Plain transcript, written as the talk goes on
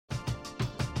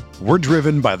We're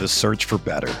driven by the search for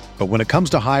better. But when it comes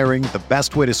to hiring, the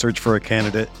best way to search for a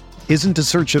candidate isn't to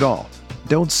search at all.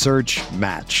 Don't search,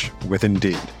 match with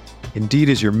Indeed. Indeed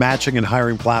is your matching and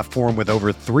hiring platform with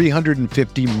over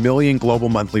 350 million global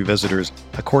monthly visitors,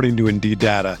 according to Indeed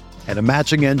data, and a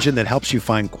matching engine that helps you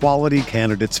find quality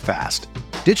candidates fast.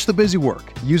 Ditch the busy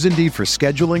work. Use Indeed for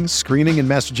scheduling, screening, and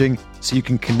messaging so you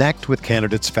can connect with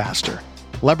candidates faster.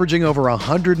 Leveraging over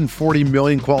 140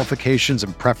 million qualifications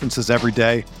and preferences every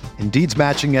day, Indeed's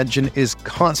matching engine is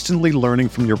constantly learning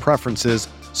from your preferences,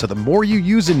 so the more you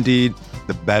use Indeed,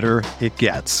 the better it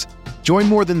gets. Join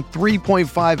more than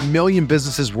 3.5 million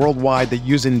businesses worldwide that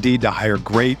use Indeed to hire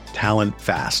great talent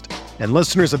fast. And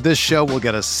listeners of this show will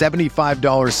get a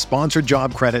 $75 sponsored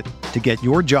job credit to get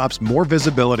your jobs more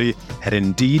visibility at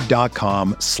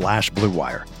Indeed.com/Blue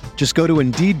Wire. Just go to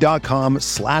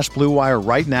Indeed.com/Blue Wire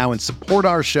right now and support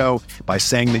our show by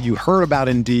saying that you heard about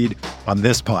Indeed on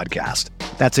this podcast.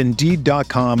 That's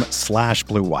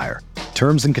Indeed.com/Blue Wire.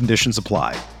 Terms and conditions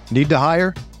apply. Need to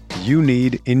hire? You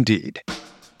need Indeed.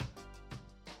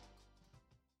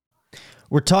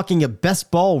 We're talking a best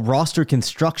ball roster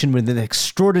construction with an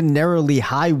extraordinarily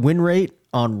high win rate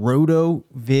on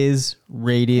RotoViz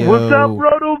Radio. What's up,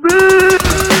 RotoViz?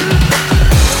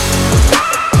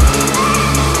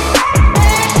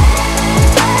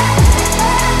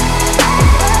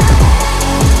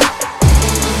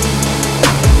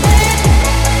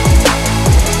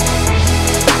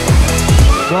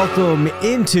 Welcome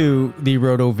into the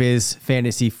RotoViz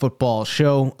Fantasy Football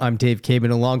Show. I'm Dave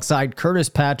Caban alongside Curtis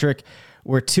Patrick.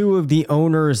 We're two of the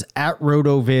owners at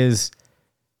RotoViz.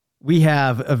 We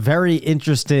have a very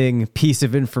interesting piece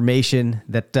of information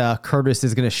that Curtis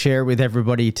is going to share with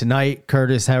everybody tonight.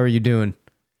 Curtis, how are you doing?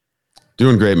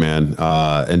 Doing great, man.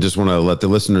 And just want to let the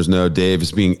listeners know Dave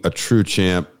is being a true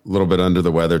champ, a little bit under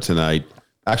the weather tonight.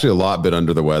 Actually, a lot bit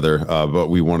under the weather, but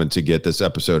we wanted to get this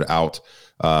episode out.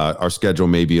 Our schedule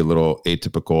may be a little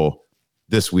atypical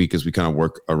this week as we kind of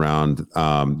work around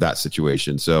that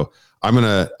situation. So I'm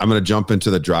gonna jump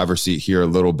into the driver's seat here a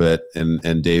little bit,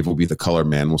 and Dave will be the color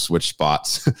man. We'll switch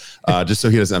spots just so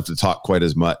he doesn't have to talk quite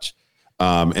as much.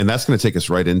 And that's going to take us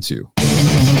right into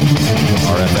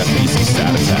our FFPC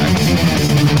stat attack.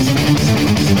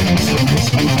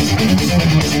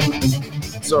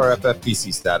 So our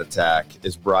FFPC stat attack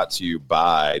is brought to you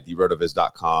by the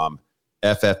RotoViz.com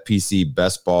FFPC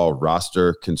Best Ball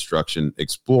Roster Construction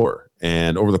Explorer.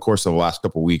 And over the course of the last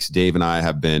couple of weeks, Dave and I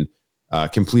have been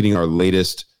completing our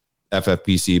latest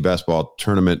FFPC Best Ball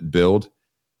tournament build.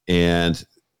 And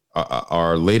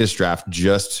our latest draft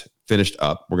just finished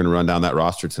up. We're going to run down that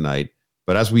roster tonight.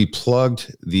 But as we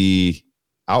plugged the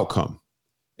outcome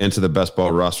into the Best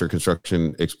Ball Roster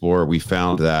Construction Explorer, we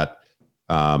found that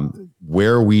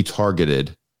where we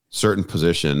targeted certain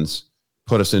positions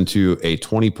put us into a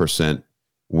 20%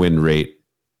 win rate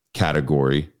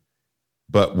category.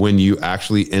 But when you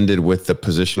actually ended with the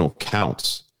positional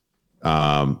counts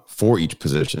for each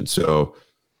position, so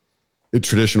a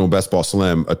traditional Best Ball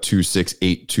Slim, a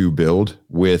 2-6-8-2 build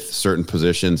with certain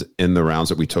positions in the rounds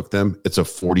that we took them, it's a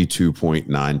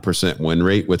 42.9% win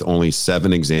rate with only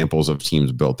 7 examples of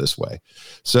teams built this way.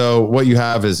 So what you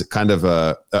have is kind of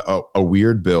a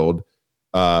weird build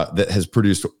that has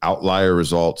produced outlier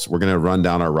results. We're going to run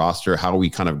down our roster, how we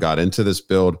kind of got into this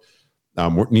build.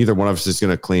 Neither one of us is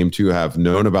going to claim to have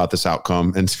known about this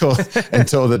outcome until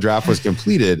the draft was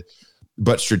completed.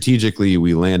 But strategically,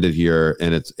 we landed here,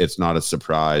 and it's not a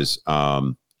surprise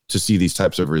to see these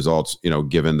types of results,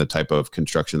 given the type of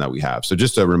construction that we have. So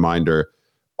just a reminder,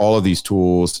 all of these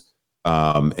tools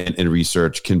and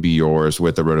research can be yours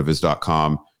with the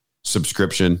RotoViz.com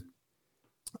subscription.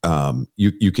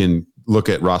 You can look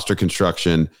at roster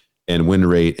construction and win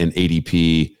rate and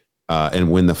ADP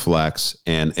and win the flex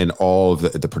and all of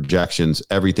the projections,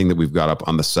 everything that we've got up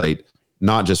on the site,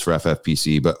 not just for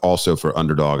FFPC, but also for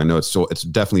Underdog. I know it's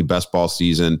definitely best ball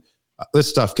season. This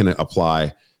stuff can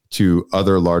apply to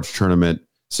other large tournament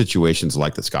situations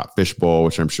like the Scott Fish Bowl,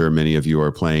 which I'm sure many of you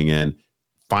are playing in.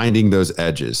 Finding those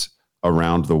edges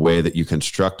around the way that you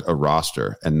construct a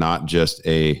roster and not just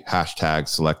a hashtag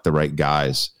select the right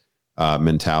guys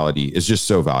mentality is just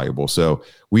so valuable. So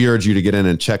we urge you to get in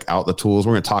and check out the tools.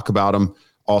 We're going to talk about them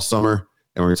all summer,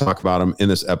 and we're going to talk about them in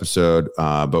this episode,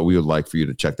 but we would like for you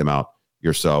to check them out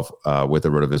yourself with the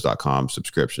RotoViz.com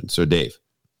subscription. So Dave,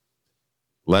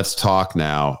 let's talk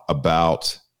now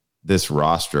about this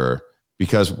roster,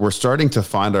 because we're starting to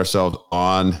find ourselves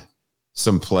on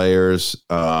some players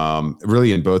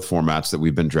really in both formats that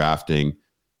we've been drafting.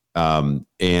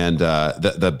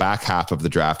 The back half of the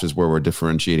draft is where we're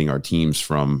differentiating our teams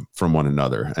from one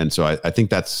another. And so I think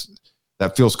that's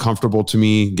That feels comfortable to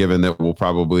me, given that we'll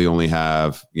probably only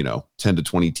have, 10 to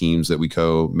 20 teams that we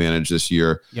co-manage this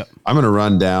year. Yep. I'm going to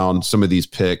run down some of these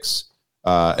picks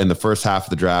in the first half of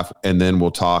the draft, and then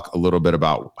we'll talk a little bit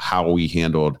about how we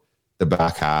handled the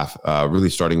back half,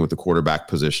 really starting with the quarterback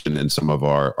position and some of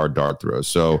our dart throws.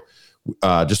 So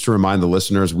just to remind the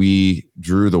listeners, we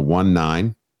drew the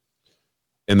 1-9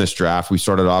 in this draft. We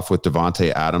started off with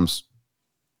Davante Adams,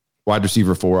 wide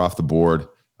receiver 4 off the board.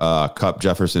 Kupp,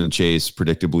 Jefferson, and Chase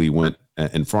predictably went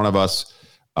in front of us.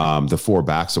 The 4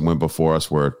 backs that went before us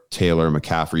were Taylor,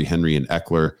 McCaffrey, Henry, and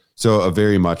Eckler. So a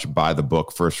very much by the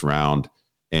book first round,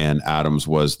 and Adams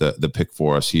was the pick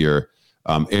for us here.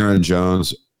 Aaron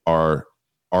Jones, our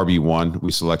RB1,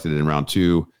 we selected in round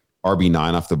 2,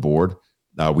 RB9 off the board.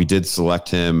 We did select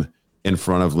him in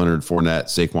front of Leonard Fournette,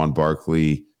 Saquon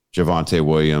Barkley, Javonte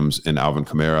Williams, and Alvin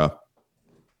Kamara.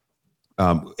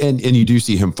 And you do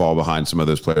see him fall behind some of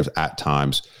those players at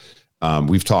times.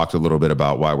 We've talked a little bit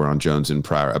about why we're on Jones in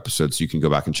prior episodes, so you can go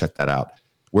back and check that out.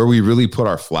 Where we really put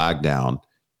our flag down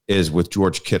is with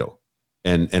George Kittle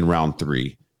in round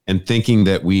 3, and thinking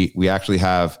that we actually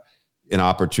have an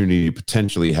opportunity to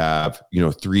potentially have,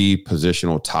 3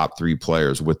 positional top 3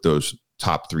 players with those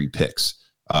top 3 picks.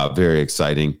 Very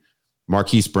exciting.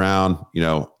 Marquise Brown,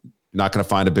 not going to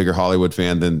find a bigger Hollywood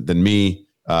fan than me.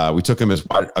 We took him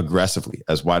aggressively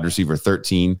as wide receiver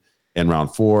 13 in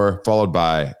round 4, followed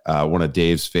by one of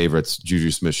Dave's favorites,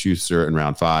 Juju Smith-Schuster, in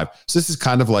round 5. So this is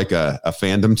kind of like a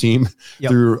fandom team.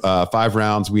 Yep. Through 5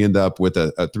 rounds. We end up with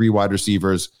a 3 wide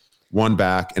receivers, 1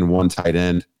 back, and 1 tight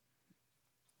end.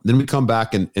 Then we come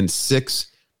back in 6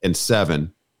 and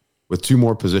 7 with 2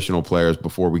 more positional players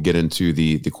before we get into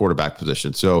the quarterback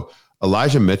position. So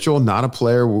Elijah Mitchell, not a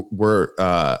player we're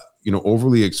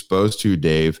overly exposed to,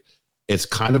 Dave. It's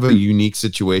kind of a unique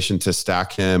situation to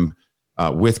stack him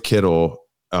with Kittle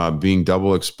being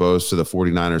double exposed to the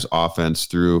 49ers offense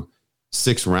through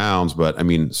 6 rounds. But I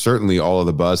mean, certainly all of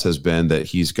the buzz has been that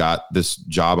he's got this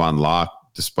job on lock,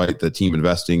 despite the team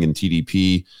investing in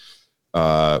TDP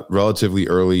relatively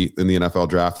early in the NFL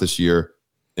draft this year.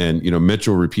 And,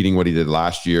 Mitchell repeating what he did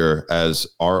last year as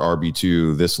our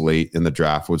RB2 this late in the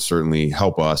draft would certainly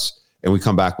help us. And we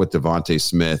come back with Devontae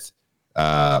Smith,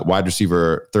 wide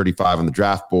receiver 35 on the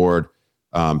draft board.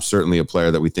 Certainly a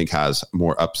player that we think has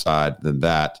more upside than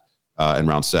that in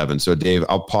round 7. So Dave,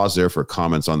 I'll pause there for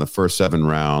comments on the first 7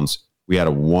 rounds. We had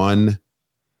a 1.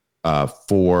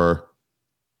 What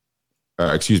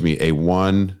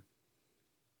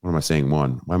am I saying?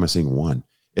 1. Why am I saying 1?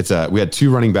 We had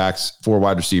 2 running backs, 4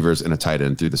 wide receivers, and a tight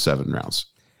end through the 7 rounds.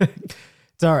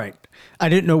 It's all right. I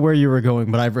didn't know where you were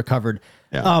going, but I've recovered.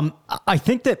 Yeah. I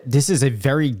think that this is a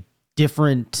very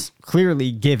different,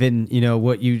 clearly given,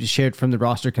 what you shared from the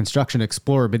Roster Construction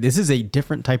Explorer, but this is a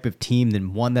different type of team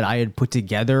than one that I had put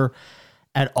together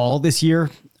at all this year,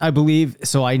 I believe.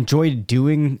 So I enjoyed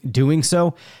doing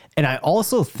so. And I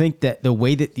also think that the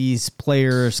way that these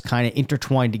players kind of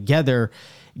intertwine together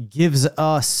gives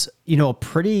us, a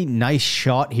pretty nice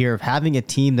shot here of having a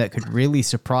team that could really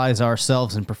surprise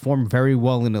ourselves and perform very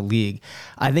well in the league.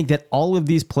 I think that all of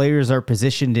these players are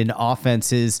positioned in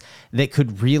offenses that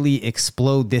could really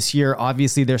explode this year.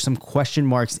 Obviously, there's some question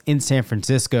marks in San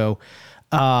Francisco,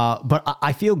 but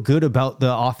I feel good about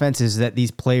the offenses that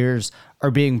these players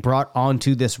are being brought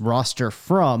onto this roster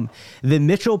from. The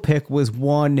Mitchell pick was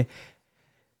one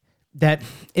that,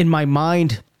 in my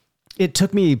mind, it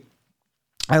took me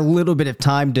a little bit of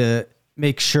time to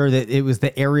make sure that it was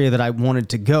the area that I wanted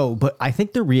to go. But I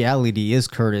think the reality is,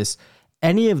 Curtis,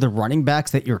 any of the running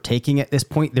backs that you're taking at this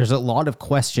point, there's a lot of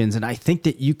questions. And I think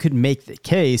that you could make the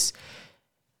case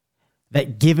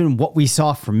that given what we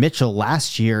saw from Mitchell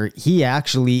last year, he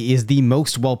actually is the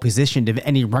most well-positioned of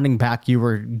any running back you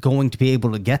were going to be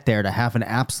able to get there to have an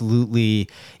absolutely,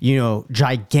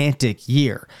 gigantic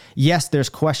year. Yes, there's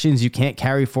questions you can't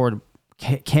carry forward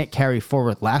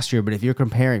last year, but if you're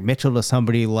comparing Mitchell to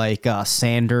somebody like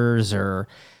Sanders or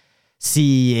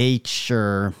CEH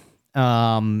or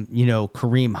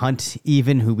Kareem Hunt,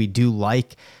 even, who we do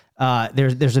like,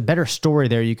 there's a better story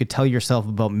there you could tell yourself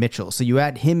about Mitchell. So you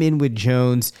add him in with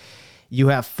Jones, you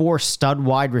have 4 stud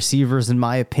wide receivers, in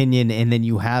my opinion, and then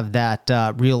you have that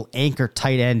real anchor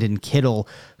tight end in Kittle,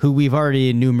 who we've already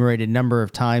enumerated a number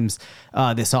of times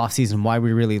this offseason why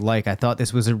we really like. I thought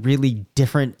this was a really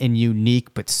different and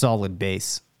unique but solid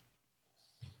base.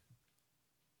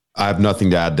 I have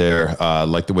nothing to add there.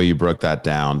 Like the way you broke that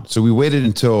down. So we waited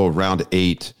until round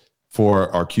 8 for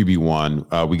our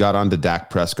QB1. We got on to Dak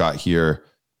Prescott here.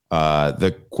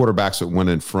 The quarterbacks that went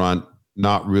in front,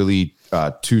 not really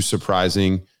too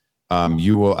surprising.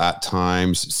 You will at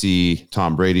times see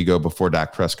Tom Brady go before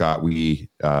Dak Prescott. We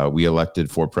elected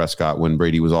for Prescott when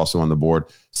Brady was also on the board.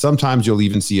 Sometimes you'll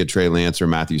even see a Trey Lance or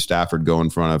Matthew Stafford go in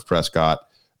front of Prescott.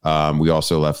 We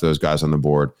also left those guys on the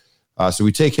board. So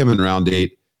we take him in round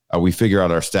 8. We figure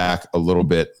out our stack a little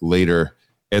bit later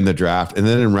in the draft. And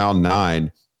then in round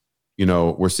 9,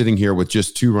 we're sitting here with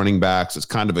just 2 running backs. It's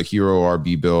kind of a hero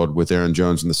RB build with Aaron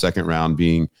Jones in the second round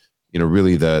being,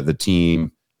 really the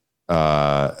team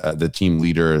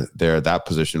leader there at that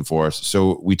position for us.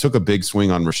 So we took a big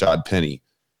swing on Rashad Penny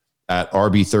at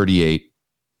RB 38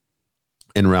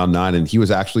 in round 9. And he was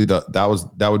actually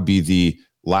that would be the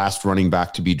last running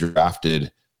back to be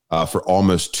drafted for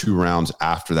almost 2 rounds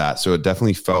after that. So it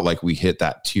definitely felt like we hit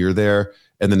that tier there.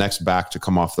 And the next back to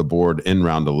come off the board in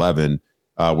round 11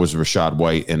 was Rachaad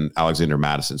White and Alexander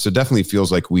Mattison. So it definitely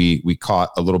feels like we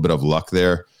caught a little bit of luck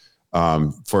there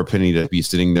for a Penny to be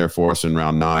sitting there for us in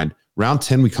round 9. Round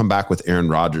 10, we come back with Aaron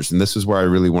Rodgers. And this is where I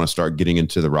really want to start getting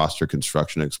into the roster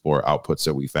construction Explorer outputs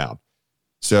that we found.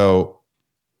 So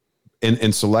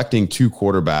in selecting 2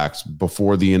 quarterbacks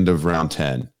before the end of round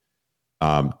 10,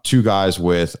 2 guys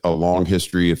with a long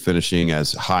history of finishing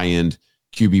as high-end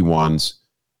QB1s,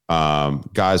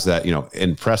 guys that,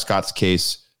 in Prescott's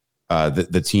case,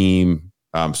 the team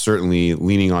certainly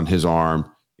leaning on his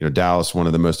arm, Dallas, one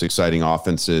of the most exciting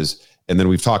offenses. And then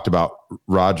we've talked about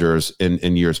Rodgers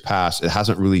in years past. It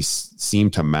hasn't really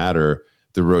seemed to matter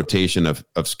the rotation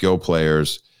of skill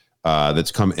players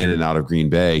that's come in and out of Green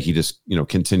Bay. He just,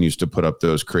 continues to put up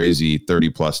those crazy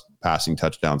 30-plus passing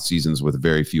touchdown seasons with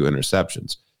very few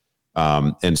interceptions.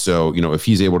 And so, if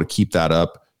he's able to keep that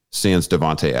up, sans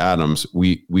Devontae Adams,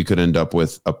 we could end up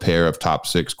with a pair of top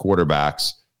 6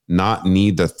 quarterbacks, not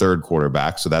need the third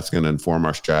quarterback. So that's going to inform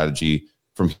our strategy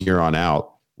from here on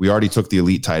out. We already took the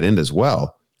elite tight end as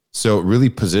well. So it really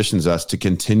positions us to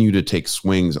continue to take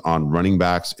swings on running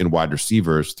backs and wide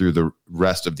receivers through the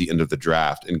rest of the end of the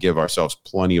draft and give ourselves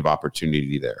plenty of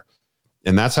opportunity there.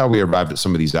 And that's how we arrived at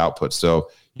some of these outputs. So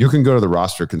you can go to the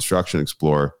Roster Construction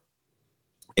Explorer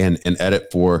and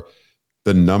edit for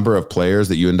the number of players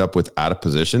that you end up with at a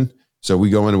position. So we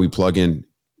go in and we plug in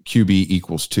QB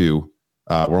equals 2.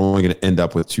 We're only going to end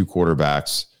up with 2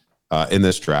 quarterbacks in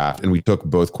this draft. And we took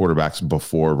both quarterbacks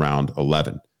before round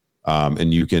 11.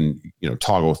 And you can,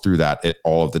 toggle through that at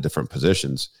all of the different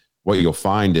positions. What you'll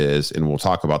find is, and we'll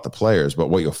talk about the players, but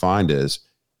what you'll find is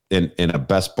in a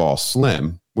best ball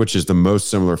slim, which is the most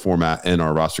similar format in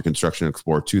our Roster Construction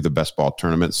Explorer to the best ball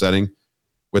tournament setting,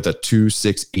 with a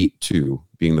 2-6-8-2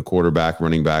 being the quarterback,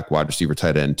 running back, wide receiver,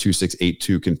 tight end,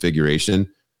 2-6-8-2 configuration,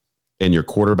 and your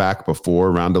quarterback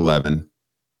before round 11,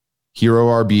 hero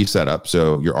RB setup.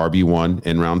 So your RB1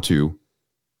 in round 2,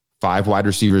 5 wide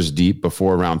receivers deep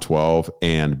before round 12,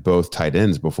 and both tight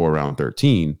ends before round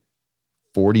 13,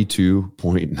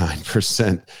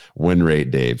 42.9% win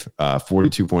rate, Dave.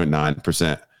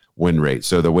 42.9% win rate.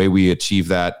 So the way we achieve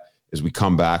that is we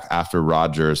come back after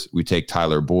Rodgers, we take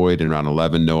Tyler Boyd in round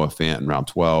 11, Noah Fant in round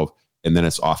 12, and then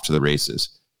it's off to the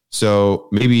races. So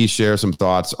maybe share some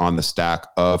thoughts on the stack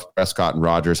of Prescott and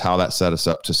Rodgers, how that set us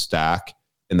up to stack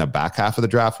in the back half of the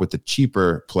draft with the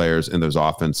cheaper players in those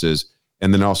offenses.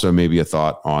 And then also maybe a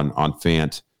thought on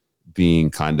Fant being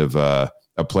kind of a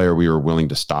player we were willing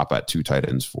to stop at 2 tight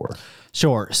ends for.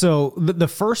 Sure. So the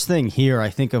first thing here, I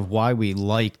think of why we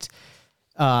liked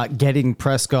getting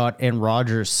Prescott and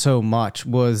Rodgers so much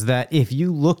was that if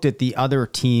you looked at the other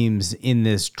teams in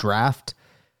this draft,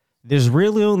 there's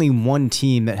really only one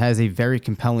team that has a very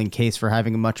compelling case for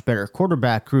having a much better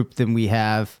quarterback group than we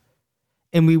have.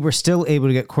 And we were still able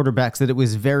to get quarterbacks that it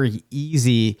was very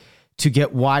easy to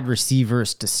get wide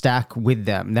receivers to stack with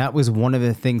them. That was one of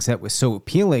the things that was so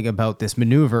appealing about this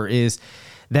maneuver, is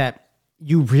that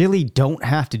you really don't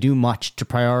have to do much to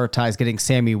prioritize getting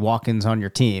Sammy Watkins on your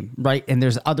team, right? And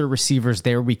there's other receivers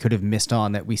there we could have missed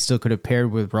on that we still could have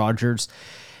paired with Rodgers.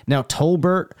 Now,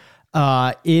 Tolbert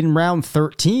in round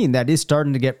 13, that is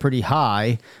starting to get pretty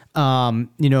high,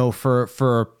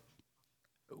 for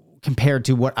compared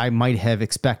to what I might have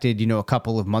expected, a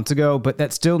couple of months ago, but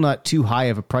that's still not too high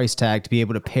of a price tag to be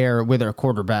able to pair with our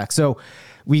quarterback. So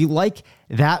we like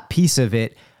that piece of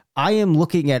it. I am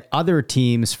looking at other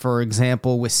teams, for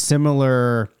example, with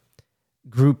similar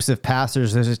groups of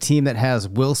passers. There's a team that has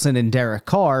Wilson and Derek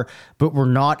Carr, but we're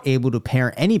not able to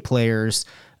pair any players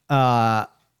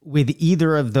with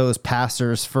either of those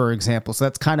passers, for example. So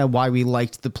that's kind of why we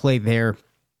liked the play there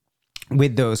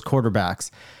with those quarterbacks.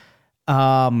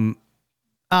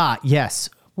 Yes.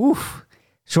 Oof.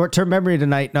 Short-term memory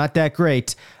tonight. Not that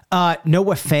great.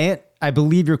 Noah Fant, I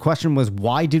believe your question was,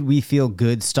 why did we feel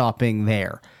good stopping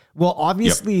there? Well,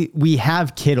 obviously we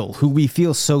have Kittle, who we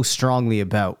feel so strongly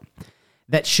about,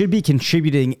 that should be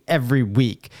contributing every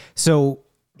week. So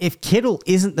if Kittle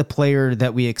isn't the player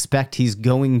that we expect he's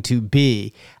going to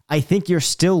be, I think you're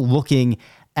still looking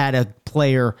at a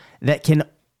player that can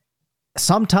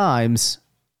sometimes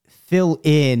fill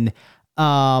in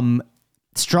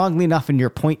strongly enough in your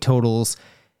point totals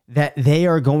that they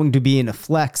are going to be in a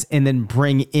flex and then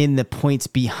bring in the points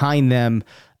behind them,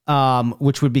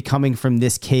 which would be coming from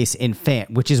this case in Fant,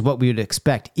 which is what we would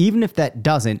expect. Even if that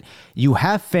doesn't, you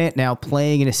have Fant now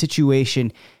playing in a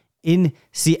situation in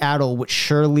Seattle, which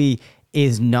surely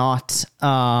is not,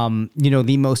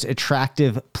 the most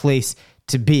attractive place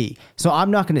to be. So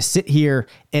I'm not going to sit here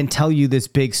and tell you this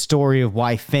big story of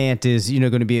why Fant is,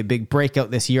 going to be a big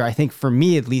breakout this year. I think for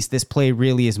me, at least, this play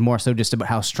really is more so just about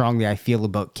how strongly I feel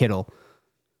about Kittle.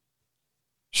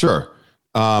 Sure.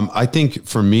 I think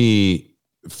for me,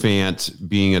 Fant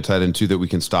being a tight end too that we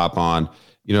can stop on,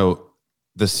 the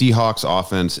Seahawks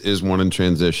offense is one in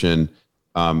transition.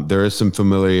 There is some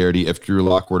familiarity. If Drew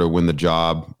Lock were to win the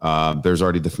job, there's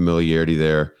already the familiarity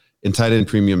there. In tight end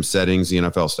premium settings, the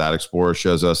NFL Stat Explorer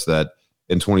shows us that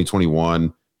in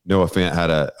 2021, Noah Fant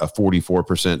had a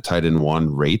 44% tight end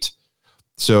 1 rate.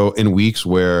 So in weeks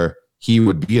where he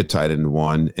would be a tight end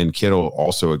 1 and Kittle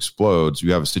also explodes,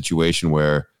 you have a situation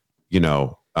where,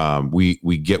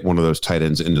 we get one of those tight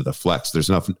ends into the flex. There's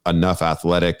enough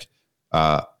athletic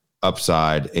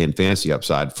upside and fantasy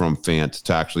upside from Fant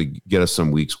to actually get us some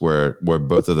weeks where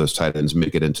both of those tight ends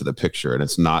make it into the picture. And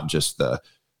it's not just the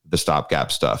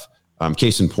stopgap stuff.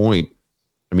 Case in point,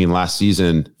 last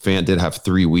season, Fant did have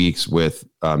 3 weeks with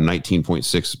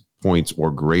 19.6 points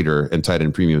or greater in tight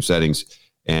end premium settings,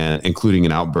 and including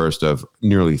an outburst of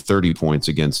nearly 30 points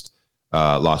against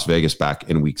Las Vegas back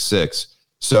in week 6.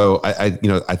 So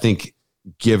I think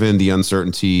given the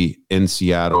uncertainty in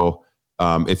Seattle,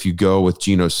 if you go with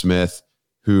Geno Smith,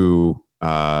 who,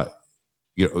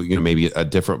 maybe a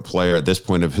different player at this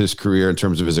point of his career in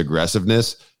terms of his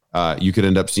aggressiveness, you could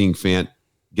end up seeing Fant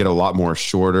get a lot more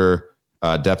shorter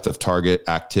depth of target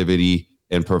activity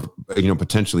and,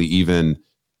 potentially even,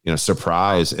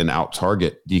 surprise and out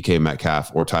target DK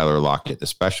Metcalf or Tyler Lockett,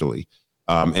 especially.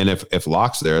 And if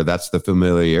Lock's there, that's the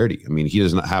familiarity. He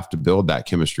does not have to build that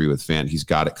chemistry with Fant. He's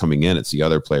got it coming in. It's the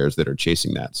other players that are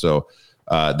chasing that. So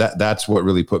that's what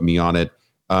really put me on it.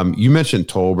 You mentioned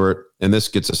Tolbert, and this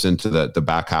gets us into the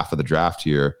back half of the draft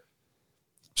here.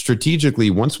 Strategically,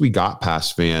 once we got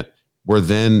past Fant, we're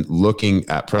then looking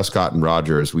at Prescott and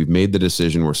Rodgers. We've made the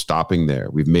decision we're stopping there.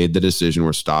 We've made the decision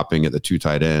we're stopping at the 2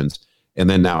 tight ends. And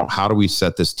then now, how do we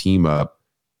set this team up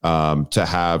to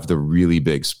have the really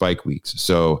big spike weeks?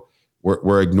 So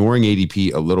we're ignoring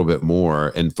ADP a little bit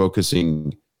more and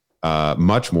focusing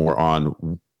much more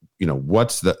on,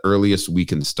 what's the earliest we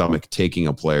can stomach taking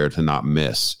a player to not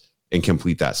miss and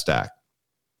complete that stack.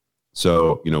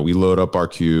 So, we load up our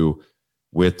queue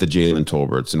with the Jalen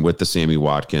Tolberts and with the Sammy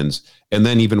Watkins, and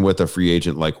then even with a free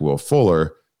agent like Will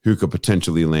Fuller, who could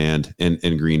potentially land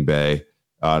in Green Bay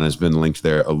and has been linked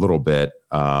there a little bit,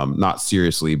 not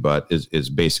seriously, but is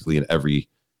basically in every,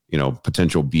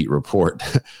 potential beat report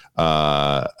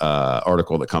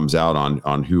article that comes out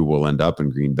on who will end up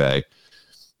in Green Bay.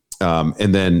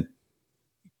 And then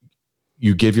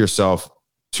you give yourself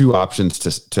 2 options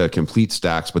to complete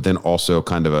stacks, but then also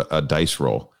kind of a dice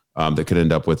roll that could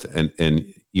end up with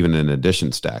an even an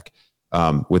addition stack.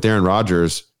 With Aaron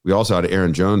Rodgers, we also had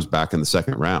Aaron Jones back in the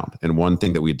 2nd round. And one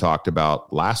thing that we talked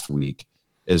about last week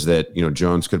is that,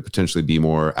 Jones could potentially be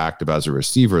more active as a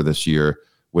receiver this year,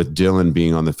 with Dillon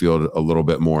being on the field a little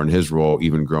bit more in his role,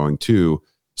 even growing too.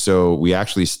 So we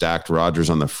actually stacked Rodgers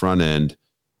on the front end,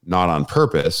 not on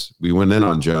purpose. We went in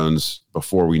on Jones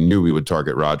before we knew we would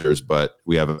target Rodgers, but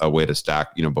we have a way to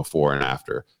stack, before and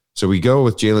after. So we go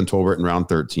with Jalen Tolbert in round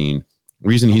 13.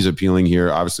 Reason he's appealing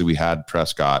here, obviously we had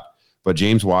Prescott, but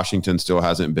James Washington still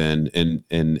hasn't been in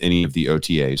any of the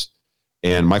OTAs.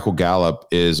 And Michael Gallup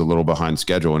is a little behind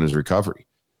schedule in his recovery.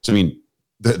 So,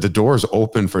 the door is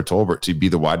open for Tolbert to be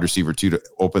the wide receiver 2 to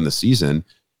open the season.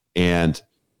 And,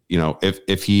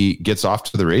 if he gets off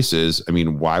to the races,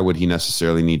 why would he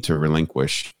necessarily need to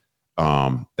relinquish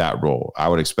that role? I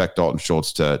would expect Dalton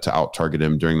Schultz to out-target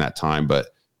him during that time, but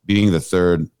being the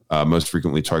 3rd most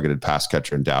frequently targeted pass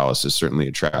catcher in Dallas is certainly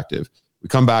attractive. We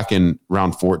come back in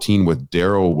round 14 with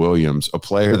Darrell Williams, a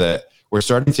player that we're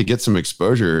starting to get some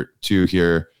exposure to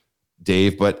here,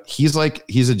 Dave, but he's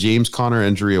a James Conner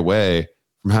injury away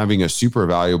from having a super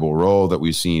valuable role that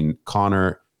we've seen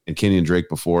Conner and Kenyon Drake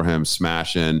before him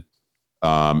smash in.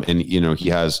 And he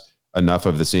has enough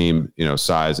of the same,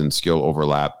 size and skill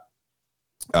overlap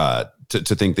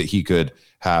to think that he could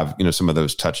have, some of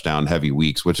those touchdown heavy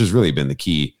weeks, which has really been the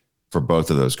key for both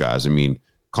of those guys. I mean,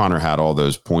 Connor had all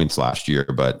those points last year,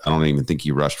 but I don't even think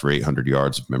he rushed for 800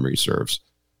 yards if memory serves.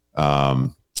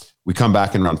 We come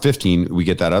back in round 15, we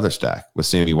get that other stack with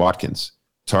Sammy Watkins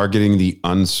targeting the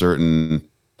uncertain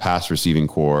pass receiving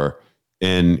core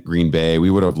in Green Bay. We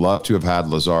would have loved to have had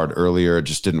Lazard earlier. It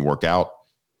just didn't work out.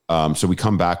 So we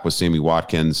come back with Sammy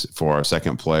Watkins for our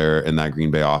second player in that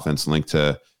Green Bay offense, linked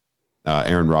to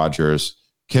Aaron Rodgers.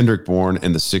 Kendrick Bourne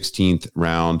in the 16th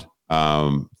round,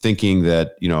 thinking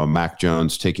that, Mac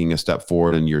Jones taking a step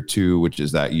forward in year 2, which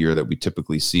is that year that we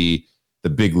typically see the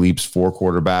big leaps for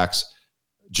quarterbacks.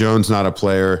 Jones, not a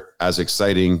player as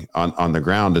exciting on the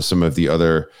ground as some of the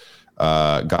other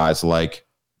guys like,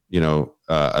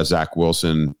 a Zach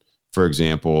Wilson, for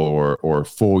example, or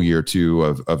full year 2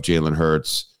 of Jalen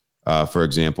Hurts, for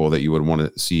example, that you would want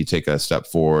to see take a step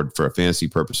forward for fantasy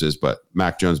purposes. But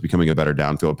Mac Jones becoming a better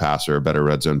downfield passer, a better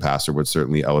red zone passer would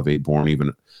certainly elevate Bourne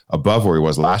even above where he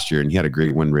was last year. And he had a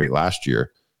great win rate last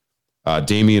year.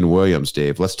 Damian Williams,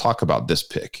 Dave, let's talk about this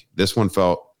pick. This one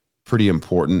felt pretty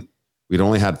important. We'd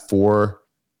only had 4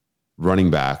 running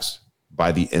backs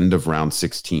by the end of round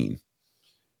 16.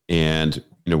 And,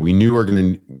 we knew we were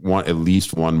going to want at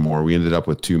least one more. We ended up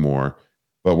with 2 more.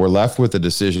 But we're left with a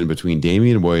decision between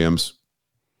Damian Williams,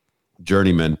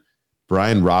 journeyman,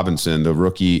 Brian Robinson, the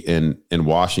rookie in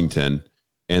Washington,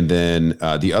 and then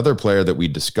the other player that we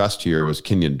discussed here was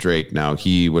Kenyon Drake. Now,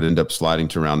 he would end up sliding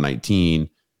to round 19.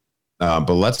 But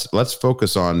let's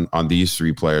focus on these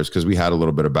 3 players because we had a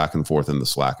little bit of back and forth in the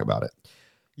Slack about it.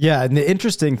 Yeah, and the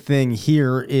interesting thing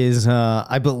here is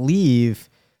I believe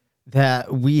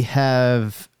that we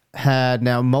have had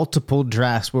now multiple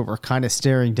drafts where we're kind of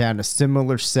staring down a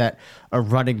similar set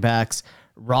of running backs.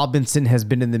 Robinson has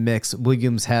been in the mix.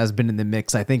 Williams has been in the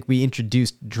mix. I think we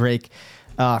introduced Drake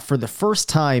for the first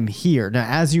time here. Now,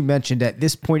 as you mentioned, at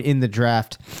this point in the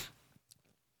draft,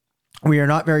 we are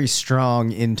not very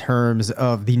strong in terms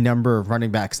of the number of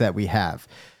running backs that we have.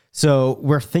 So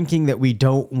we're thinking that we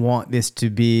don't want this to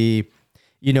be,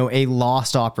 a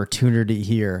lost opportunity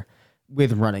here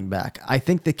with running back. I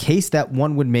think the case that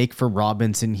one would make for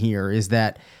Robinson here is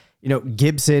that,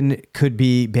 Gibson could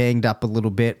be banged up a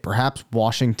little bit. Perhaps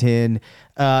Washington,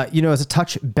 is a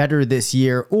touch better this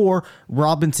year, or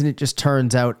Robinson, it just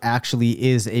turns out actually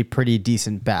is a pretty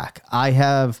decent back. I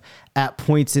have at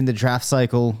points in the draft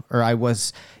cycle, or I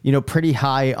was, pretty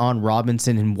high on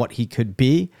Robinson and what he could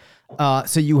be.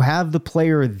 So you have the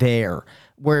player there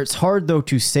where it's hard though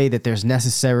to say that there's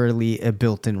necessarily a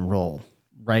built-in role,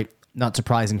 right? Not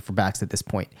surprising for backs at this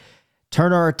point.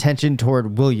 Turn our attention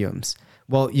toward Williams.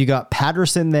 Well, you got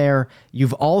Patterson there.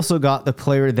 You've also got the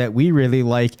player that we really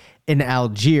like in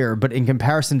Algier, but in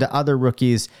comparison to other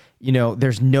rookies,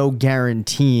 there's no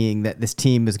guaranteeing that this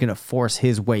team is going to force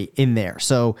his way in there.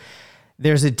 So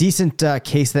there's a decent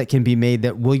case that can be made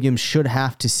that Williams should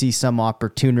have to see some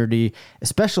opportunity,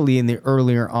 especially in the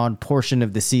earlier on portion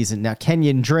of the season. Now,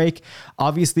 Kenyon Drake,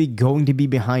 obviously going to be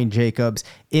behind Jacobs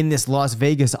in this Las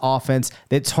Vegas offense.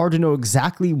 It's hard to know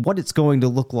exactly what it's going to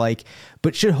look like,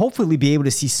 but should hopefully be able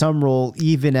to see some role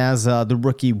even as the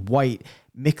rookie White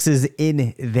mixes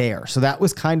in there. So that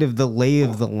was kind of the lay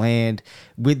of the land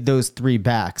with those 3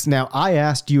 backs. Now, I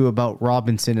asked you about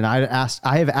Robinson, and I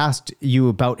have asked you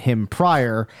about him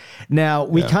prior. Now,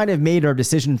 we kind of made our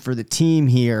decision for the team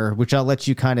here, which I'll let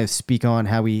you kind of speak on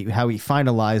how we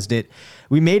finalized it.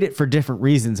 We made it for different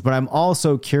reasons, but I'm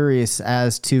also curious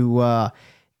as to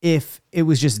if it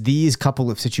was just these couple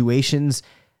of situations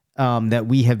that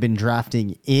we have been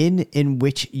drafting in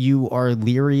which you are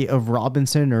leery of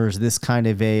Robinson, or is this kind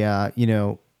of a,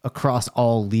 across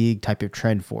all league type of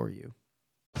trend for you?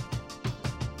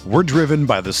 We're driven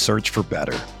by the search for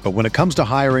better. But when it comes to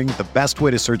hiring, the best way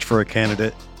to search for a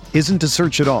candidate isn't to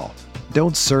search at all.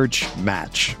 Don't search,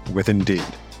 match with Indeed.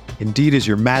 Indeed is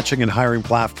your matching and hiring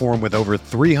platform with over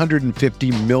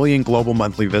 350 million global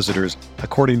monthly visitors,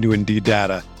 according to Indeed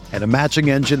data, and a matching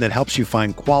engine that helps you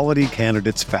find quality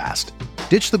candidates fast.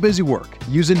 Ditch the busy work.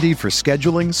 Use Indeed for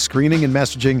scheduling, screening, and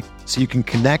messaging so you can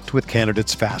connect with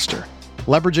candidates faster.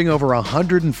 Leveraging over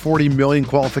 140 million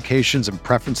qualifications and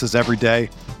preferences every day,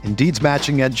 Indeed's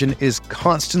matching engine is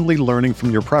constantly learning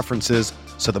from your preferences,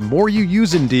 so the more you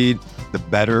use Indeed, the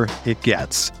better it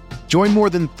gets. Join more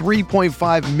than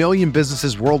 3.5 million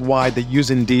businesses worldwide that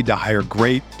use Indeed to hire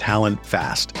great talent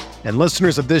fast. And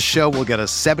listeners of this show will get a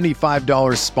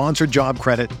 $75 sponsored job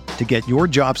credit to get your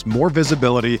jobs more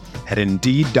visibility at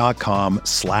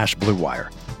Indeed.com/Blue Wire.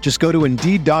 Just go to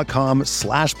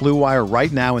Indeed.com/Blue Wire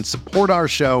right now and support our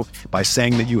show by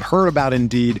saying that you heard about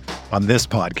Indeed on this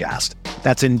podcast.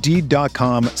 That's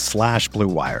Indeed.com/Blue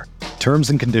Wire. Terms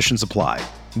and conditions apply.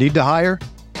 Need to hire?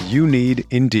 You need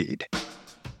Indeed.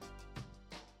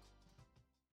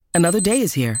 Another day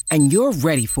is here, and you're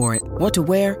ready for it. What to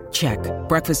wear? Check.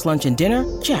 Breakfast, lunch, and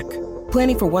dinner? Check.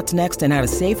 Planning for what's next and how to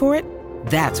save for it?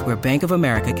 That's where Bank of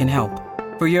America can help.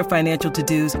 For your financial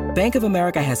to-dos, Bank of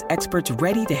America has experts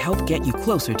ready to help get you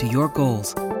closer to your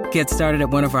goals. Get started at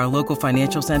one of our local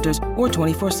financial centers or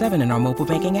 24/7 in our mobile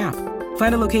banking app.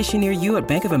 Find a location near you at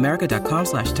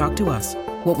bankofamerica.com/talktous.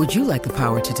 What would you like the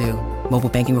power to do? Mobile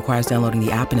banking requires downloading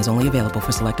the app and is only available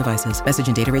for select devices. Message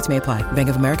and data rates may apply. Bank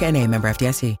of America NA, member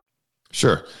FDIC.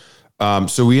 Sure.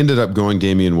 So we ended up going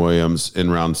Damian Williams in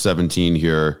round 17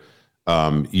 here.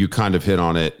 You kind of hit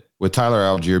on it with Tyler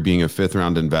Algier being a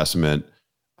 5th-round investment,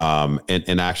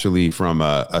 and actually from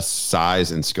a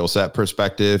size and skill set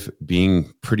perspective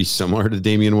being pretty similar to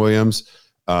Damian Williams.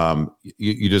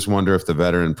 You just wonder if the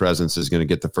veteran presence is going to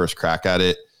get the first crack at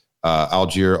it.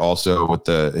 Algier also, with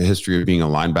the history of being a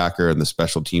linebacker and the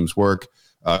special teams work,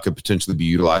 could potentially be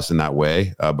utilized in that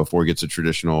way before he gets a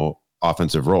traditional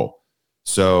offensive role.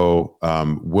 So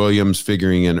Williams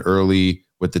figuring in early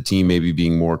with the team, maybe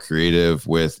being more creative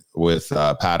with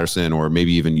Patterson, or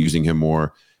maybe even using him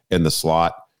more in the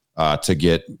slot to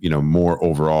get more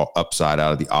overall upside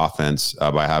out of the offense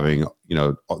by having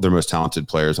their most talented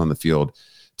players on the field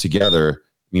together.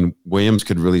 I mean, Williams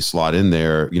could really slot in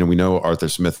there. We know Arthur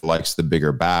Smith likes the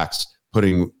bigger backs,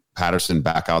 putting Patterson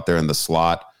back out there in the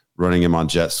slot, running him on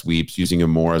jet sweeps, using him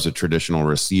more as a traditional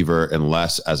receiver and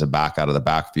less as a back out of the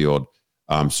backfield.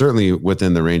 Certainly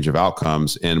within the range of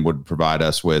outcomes, and would provide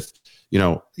us with,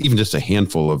 even just a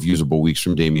handful of usable weeks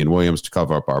from Damian Williams to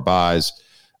cover up our buys.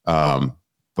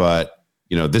 But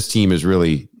this team is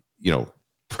really,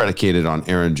 predicated on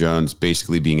Aaron Jones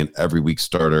basically being an every week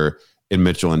starter and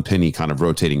Mitchell and Penny kind of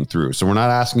rotating through. So we're not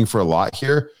asking for a lot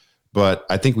here, but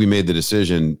I think we made the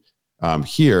decision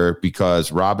here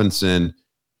because Robinson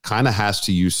kind of has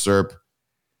to usurp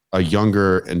a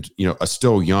younger and, a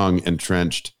still young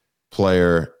entrenched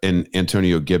player in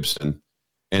Antonio Gibson.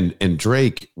 And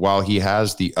Drake, while he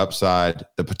has the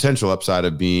potential upside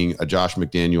of being a Josh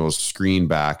McDaniels screen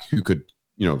back who could,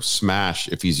 smash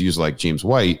if he's used like James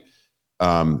White.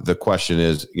 The question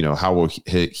is, how will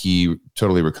he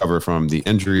totally recover from the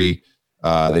injury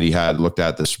that he had looked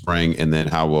at this spring? And then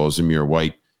how will Zamir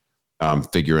White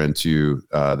figure into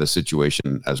the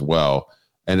situation as well?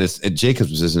 And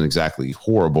Jacobs isn't exactly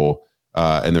horrible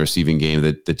in the receiving game.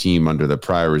 That the team under the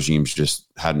prior regimes just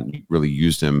hadn't really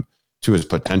used him to his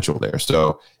potential there.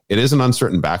 So it is an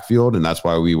uncertain backfield, and that's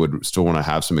why we would still want to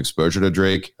have some exposure to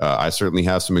Drake. I certainly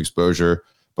have some exposure,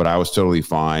 but I was totally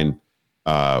fine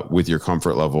with your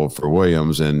comfort level for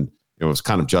Williams, and it was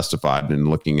kind of justified in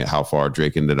looking at how far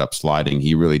Drake ended up sliding.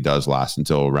 He really does last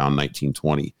until around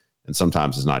 1920, and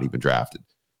sometimes is not even drafted.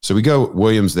 So we go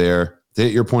Williams there. To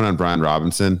hit your point on Brian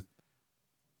Robinson,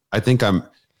 I think I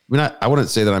wouldn't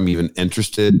say that I'm even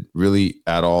interested really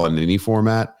at all in any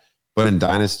format, but in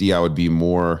Dynasty, I would be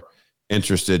more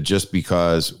interested just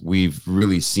because we've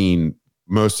really seen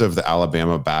most of the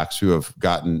Alabama backs who have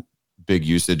gotten big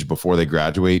usage before they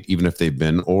graduate, even if they've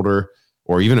been older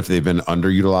or even if they've been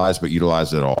underutilized, but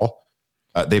utilized at all.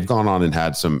 They've gone on and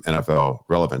had some NFL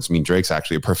relevance. I mean, Drake's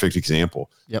actually a perfect example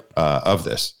of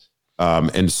this.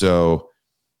 And so,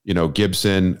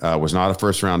 Gibson was not a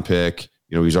first round pick.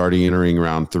 He's already entering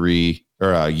round 3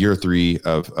 or year 3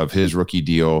 of his rookie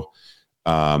deal.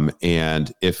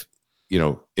 And if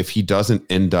he doesn't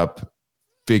end up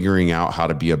figuring out how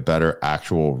to be a better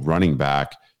actual running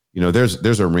back,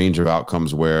 there's a range of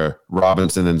outcomes where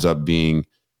Robinson ends up being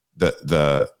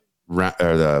the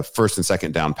first and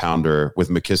second down pounder, with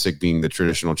McKissick being the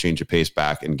traditional change of pace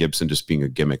back and Gibson just being a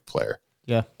gimmick player.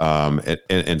 Yeah.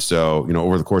 And so,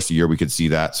 over the course of the year, we could see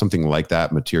something like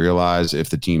that materialize if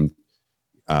the team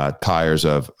tires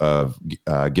of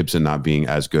Gibson not being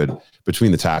as good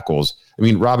between the tackles. I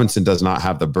mean, Robinson does not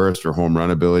have the burst or home run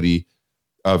ability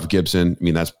of Gibson. I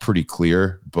mean, that's pretty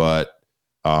clear, but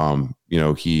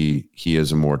he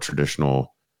is a more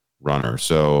traditional runner.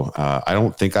 So I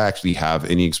don't think I actually have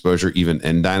any exposure even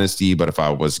in Dynasty, but if I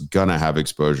was gonna have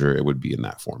exposure, it would be in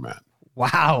that format.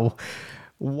 Wow.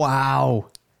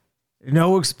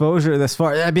 No exposure this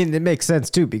far. I mean, it makes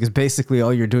sense too, because basically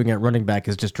all you're doing at running back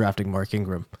is just drafting Mark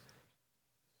Ingram.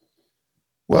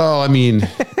 Well, I mean,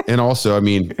 and also, I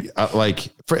mean,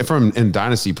 from in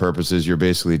dynasty purposes, you're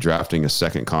basically drafting a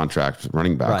second contract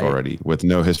running back already with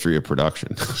no history of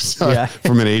production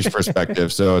from an age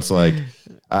perspective. So it's like,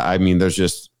 I mean, there's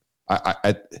just,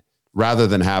 rather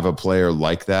than have a player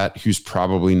like that who's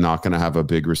probably not going to have a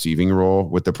big receiving role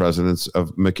with the presence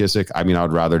of McKissic, I mean, I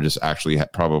would rather just actually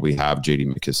probably have J.D.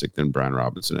 McKissic than Brian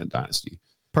Robinson in Dynasty.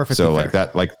 Perfect. So like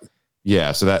that, like,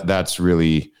 yeah. So that's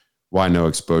really why no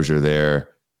exposure there.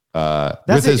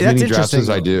 With as many drafts as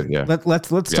I do. Yeah. Let's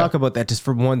talk about that just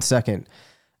for 1 second,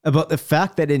 about the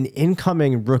fact that an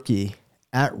incoming rookie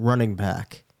at running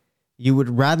back, you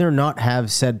would rather not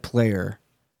have said player.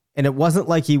 And it wasn't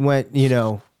like he went,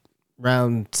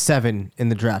 round 7 in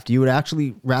the draft. You would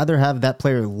actually rather have that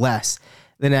player less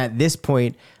than at this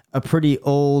point, a pretty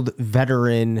old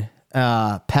veteran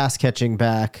pass catching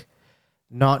back,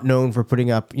 not known for putting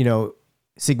up,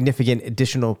 significant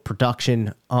additional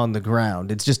production on the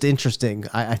ground. It's just interesting.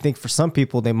 I think for some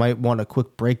people, they might want a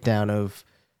quick breakdown of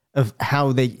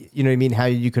how they, how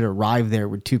you could arrive there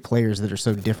with two players that are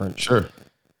so different. Sure.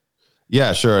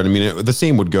 Yeah, sure. And I mean, the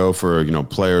same would go for,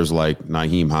 players like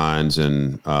Nyheim Hines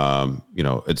and,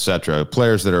 et cetera,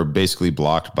 players that are basically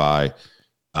blocked by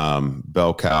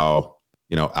bell cow,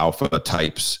 alpha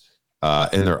types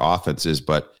in their offenses.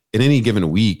 But in any given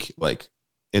week, like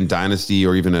in Dynasty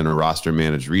or even in a roster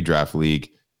managed redraft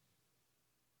league,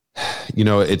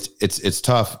 it's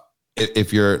tough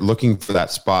if you're looking for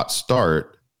that spot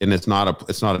start and it's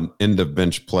not an end of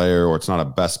bench player, or it's not a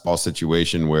best ball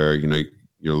situation where,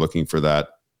 you're looking for that,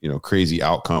 crazy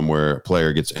outcome where a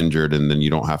player gets injured and then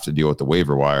you don't have to deal with the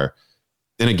waiver wire.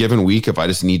 In a given week, if I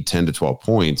just need 10 to 12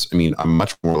 points, I mean, I'm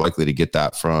much more likely to get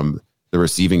that from the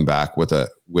receiving back with a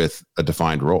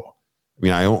defined role. I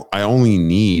mean, I only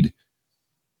need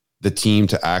the team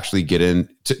to actually get in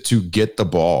to get the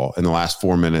ball in the last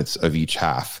 4 minutes of each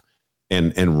half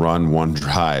and run one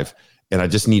drive. And I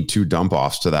just need 2 dump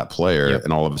offs to that player. Yep.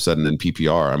 And all of a sudden in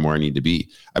PPR, I'm where I need to be.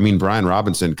 I mean, Brian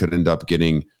Robinson could end up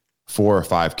getting 4 or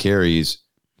 5 carries,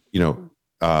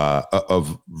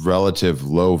 of relative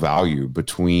low value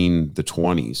between the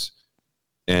 20s,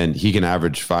 and he can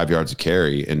average 5 yards a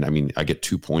carry. And I mean, I get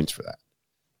 2 points for that,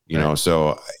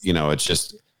 so, it's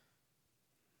just,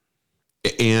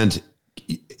 and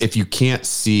if you can't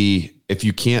see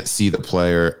the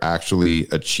player actually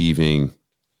achieving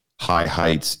high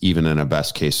heights, even in a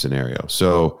best case scenario.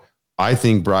 So I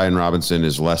think Brian Robinson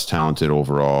is less talented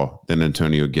overall than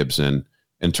Antonio Gibson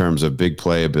in terms of big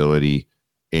play ability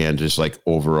and just like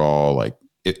overall, like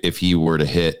if he were to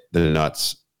hit the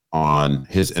nuts on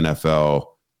his NFL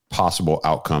possible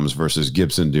outcomes versus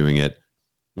Gibson doing it,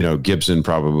 Gibson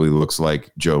probably looks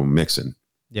like Joe Mixon.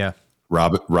 Yeah.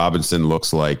 Robinson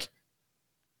looks like,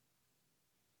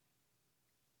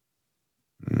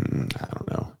 I don't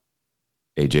know,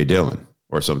 AJ Dillon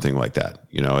or something like that.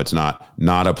 It's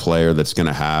not a player that's going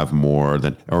to have more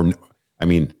than,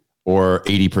 or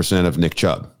 80% of Nick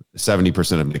Chubb,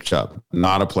 70% of Nick Chubb,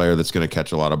 not a player that's going to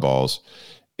catch a lot of balls.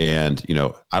 And,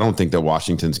 I don't think that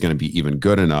Washington's going to be even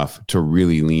good enough to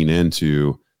really lean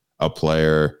into a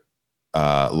player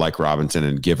like Robinson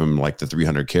and give him like the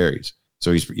 300 carries.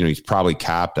 So he's probably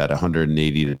capped at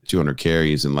 180 to 200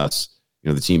 carries unless,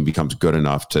 the team becomes good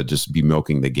enough to just be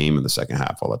milking the game in the second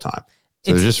half all the time.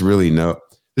 So there's just really no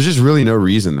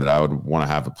reason that I would want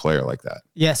to have a player like that.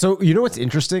 Yeah. So what's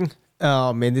interesting?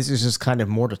 And this is just kind of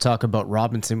more to talk about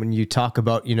Robinson when you talk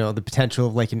about, the potential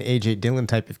of like an AJ Dillon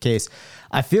type of case.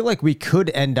 I feel like we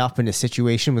could end up in a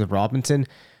situation with Robinson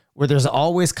where there's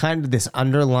always kind of this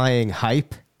underlying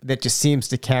hype that just seems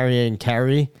to carry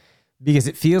because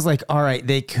it feels like, all right,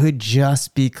 they could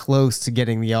just be close to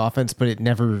getting the offense, but it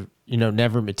never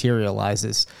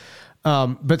materializes.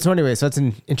 But so anyway, so that's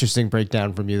an interesting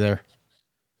breakdown from you there.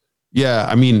 Yeah.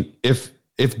 I mean, if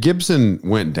Gibson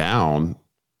went down,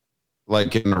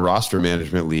 like in a roster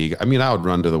management league, I mean, I would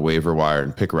run to the waiver wire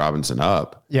and pick Robinson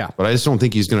up. Yeah. But I just don't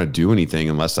think he's going to do anything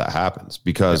unless that happens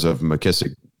because of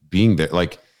McKissic being there.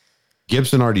 Like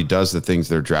Gibson already does the things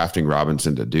they're drafting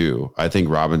Robinson to do. I think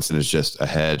Robinson is just a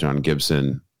hedge on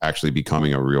Gibson actually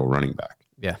becoming a real running back.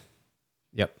 Yeah.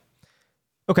 Yep.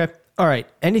 Okay. All right.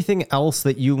 Anything else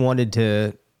that you wanted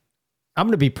to... I'm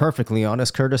going to be perfectly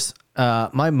honest, Curtis.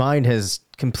 My mind has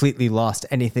completely lost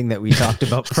anything that we talked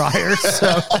about prior.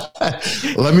 So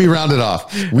let me round it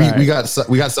off. We got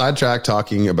sidetracked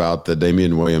talking about the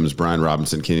Damian Williams, Brian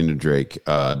Robinson, Kenyon Drake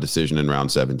decision in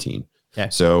round 17. Okay.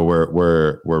 So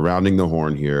we're rounding the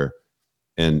horn here,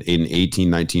 and in 18,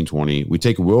 19, 20, we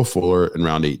take Will Fuller in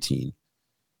round 18.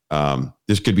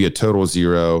 This could be a total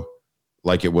 0,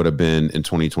 like it would have been in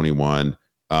 2021.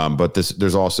 But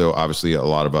there's also obviously a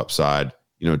lot of upside,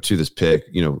 to this pick.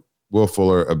 Will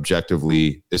Fuller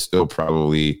objectively is still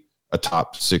probably a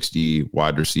top 60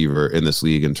 wide receiver in this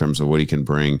league in terms of what he can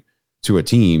bring to a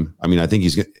team. I mean, I think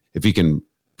if he can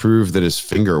prove that his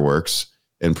finger works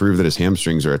and prove that his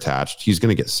hamstrings are attached, he's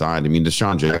going to get signed. I mean,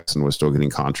 Deshaun Jackson was still getting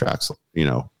contracts,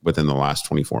 within the last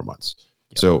 24 months.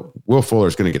 Yep. So Will Fuller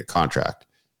is going to get a contract.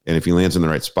 And if he lands in the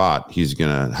right spot, he's going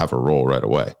to have a role right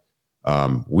away.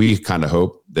 We kind of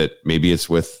hope that maybe it's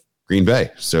with Green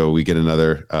Bay, so we get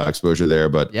another exposure there.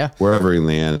 But wherever he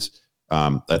lands,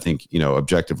 I think,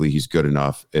 objectively, he's good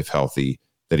enough, if healthy,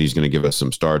 that he's going to give us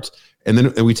some starts. And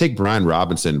then we take Brian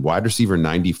Robinson, wide receiver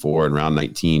 94 in round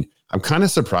 19. I'm kind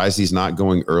of surprised he's not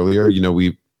going earlier.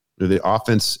 The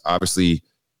offense, obviously,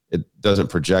 it doesn't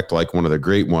project like one of the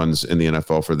great ones in the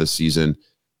NFL for this season,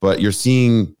 but you're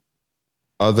seeing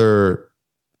other,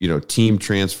 team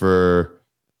transfer,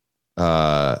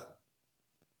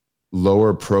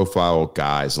 lower profile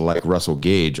guys like Russell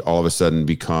Gage all of a sudden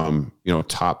become,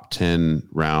 top 10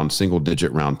 round, single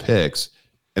digit round picks.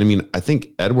 And I mean, I think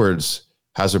Edwards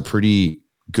has a pretty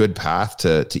good path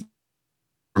to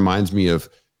reminds me of,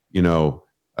 a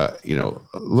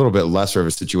little bit lesser of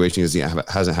a situation because he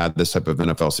hasn't had this type of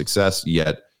NFL success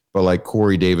yet, but like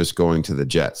Corey Davis going to the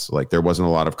Jets, like there wasn't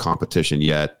a lot of competition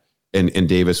yet. And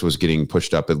Davis was getting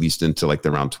pushed up at least into like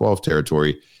the round 12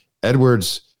 territory.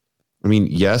 Edwards, I mean,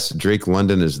 yes, Drake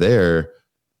London is there,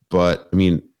 but I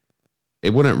mean,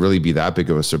 it wouldn't really be that big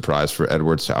of a surprise for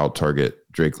Edwards to out-target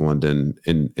Drake London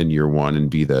in year one and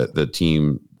be the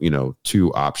team,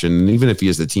 2 option. And even if he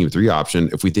is the team 3 option,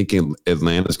 if we think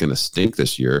Atlanta's going to stink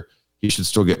this year, he should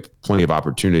still get plenty of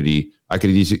opportunity. I could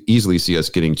easily see us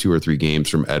getting 2 or 3 games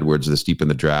from Edwards this deep in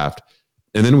the draft.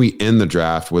 And then we end the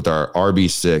draft with our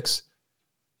RB6,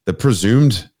 the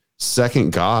presumed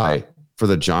second guy for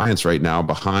the Giants right now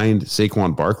behind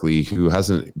Saquon Barkley, who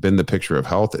hasn't been the picture of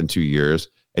health in 2 years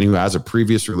and who has a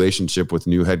previous relationship with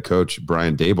new head coach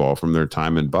Brian Daboll from their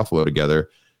time in Buffalo together,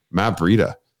 Matt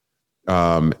Breida.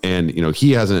 And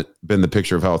he hasn't been the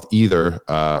picture of health either,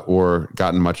 or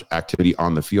gotten much activity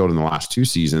on the field in the last 2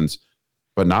 seasons,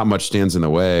 but not much stands in the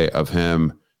way of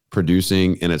him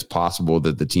producing. And it's possible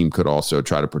that the team could also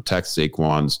try to protect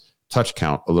Saquon's touch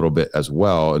count a little bit as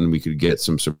well. And we could get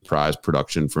some surprise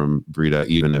production from Breida,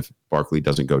 even if Barkley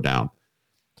doesn't go down.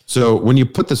 So when you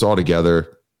put this all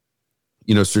together,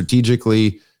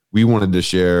 strategically, we wanted to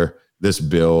share this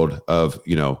build of,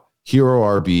 hero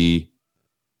RB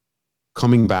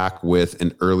coming back with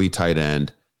an early tight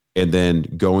end and then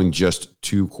going just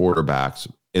 2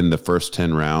 quarterbacks in the first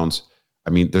 10 rounds. I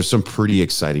mean, there's some pretty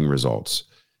exciting results.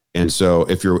 And so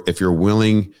if you're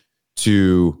willing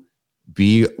to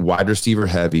be wide receiver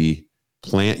heavy,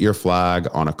 plant your flag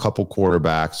on a couple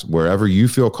quarterbacks wherever you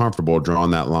feel comfortable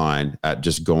drawing that line at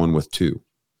just going with 2.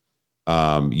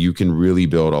 You can really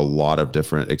build a lot of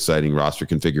different exciting roster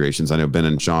configurations. I know Ben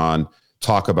and Sean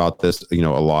talk about this, a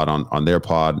lot on their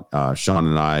pod. Sean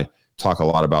and I talk a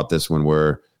lot about this when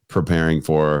we're preparing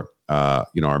for,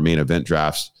 our main event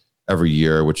drafts every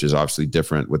year, which is obviously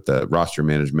different with the roster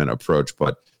management approach,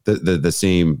 but the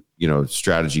same,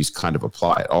 strategies kind of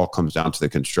apply. It all comes down to the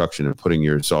construction and putting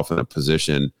yourself in a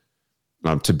position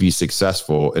to be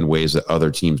successful in ways that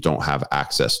other teams don't have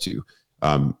access to.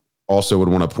 Also would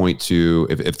want to point to,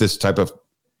 if this type of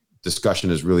discussion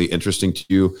is really interesting to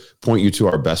you, point you to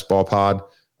our best ball pod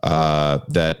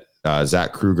that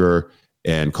Zach Kruger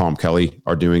and Colm Kelly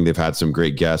are doing. They've had some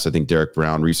great guests. I think Derek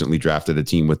Brown recently drafted a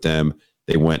team with them.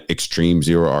 They went extreme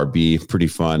 0 RB, pretty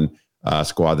fun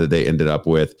squad that they ended up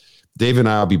with. Dave and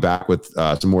I will be back with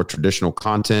some more traditional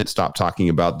content. Stop talking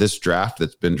about this draft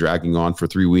that's been dragging on for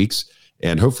 3 weeks.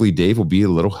 And hopefully Dave will be a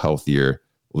little healthier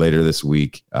later this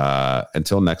week.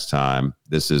 Until next time,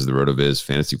 this is the RotoViz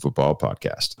Fantasy Football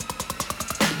Podcast.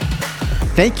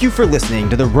 Thank you for listening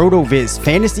to the RotoViz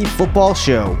Fantasy Football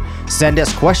Show. Send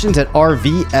us questions at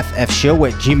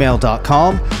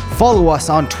rvffshow@gmail.com. Follow us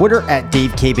on Twitter at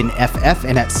DaveCabinFF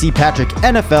and at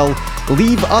CPatrickNFL.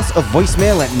 Leave us a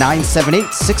voicemail at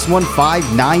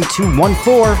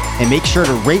 978-615-9214 and make sure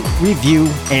to rate, review,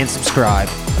 and subscribe.